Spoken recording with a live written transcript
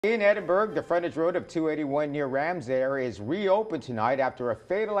In Edinburgh, the frontage road of 281 near Ramsay is reopened tonight after a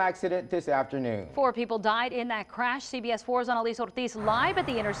fatal accident this afternoon. 4 people died in that crash. CBS 4's Annalise Ortiz live at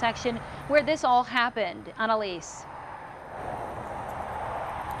the intersection where this all happened. Annalise.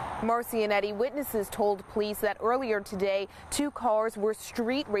 Marcy and Eddie, witnesses told police that earlier today, 2 cars were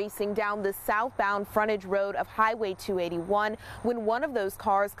street racing down the southbound frontage road of Highway 281 when one of those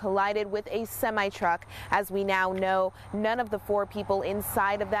cars collided with a semi-truck. As we now know, none of the 4 people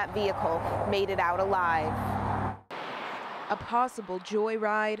inside of that vehicle made it out alive. A possible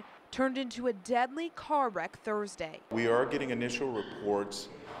joyride turned into a deadly car wreck Thursday. We are getting initial reports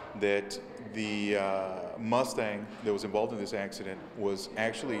that the Mustang that was involved in this accident was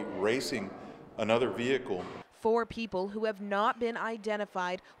actually racing another vehicle. 4 people who have not been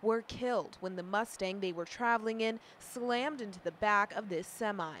identified were killed when the Mustang they were traveling in slammed into the back of this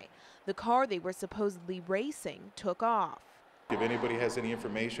semi. The car they were supposedly racing took off. If anybody has any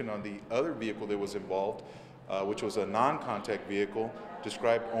information on the other vehicle that was involved, which was a non-contact vehicle,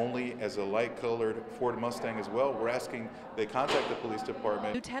 described only as a light-colored Ford Mustang as well, we're asking they contact the police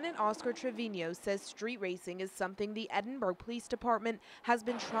department. Lieutenant Oscar Trevino says street racing is something the Edinburgh Police Department has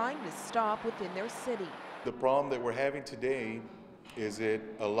been trying to stop within their city. The problem that we're having today is that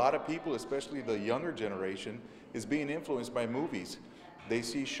a lot of people, especially the younger generation, is being influenced by movies. They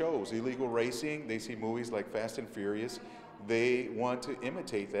see shows, illegal racing, they see movies like Fast and Furious. They want to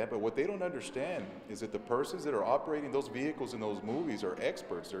imitate that, but what they don't understand is that the persons that are operating those vehicles in those movies are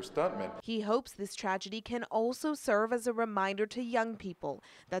experts, they're stuntmen. He hopes this tragedy can also serve as a reminder to young people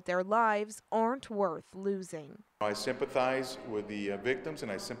that their lives aren't worth losing. I sympathize with the victims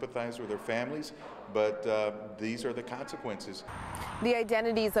and I sympathize with their families, but these are the consequences. The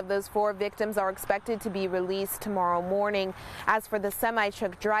identities of those 4 victims are expected to be released tomorrow morning. As for the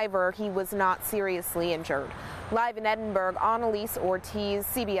semi-truck driver, he was not seriously injured. Live in Edinburgh, Annalise Ortiz,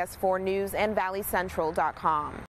 CBS 4 News and ValleyCentral.com.